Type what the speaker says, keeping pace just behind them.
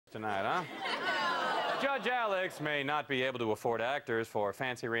Tonight, huh? Judge Alex may not be able to afford actors for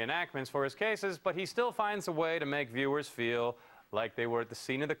fancy reenactments for his cases, but he still finds a way to make viewers feel like they were at the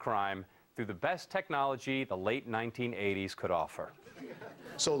scene of the crime through the best technology the late 1980s could offer.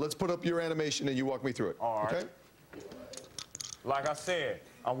 So let's put up your animation and you walk me through it. All right. Okay? Like I said,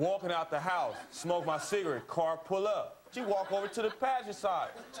 I'm walking out the house, smoke my cigarette, car pull up. She walk over to the passenger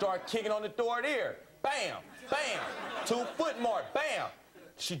side, start kicking on the door there. Bam, bam, 2 foot mark, bam.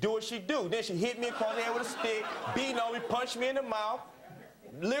 She do what she do. Then she hit me across the head with a stick, beating on me, punched me in the mouth,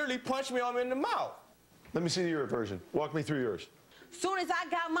 literally punched me in the mouth. Let me see your version. Walk me through yours. Soon as I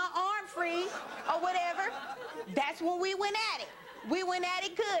got my arm free or whatever, that's when we went at it. We went at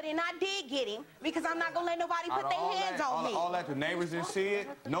it good, and I did get him because I'm not going to let nobody put their hands on me. All that, the neighbors didn't see it.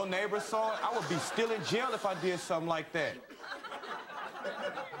 No neighbors saw it. I would be still in jail if I did something like that.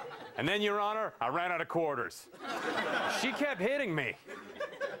 And then, Your Honor, I ran out of quarters. She kept hitting me.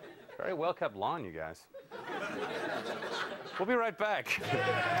 Very well kept lawn, you guys. We'll be right back.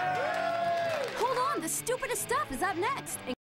 Hold on, the stupidest stuff is up next.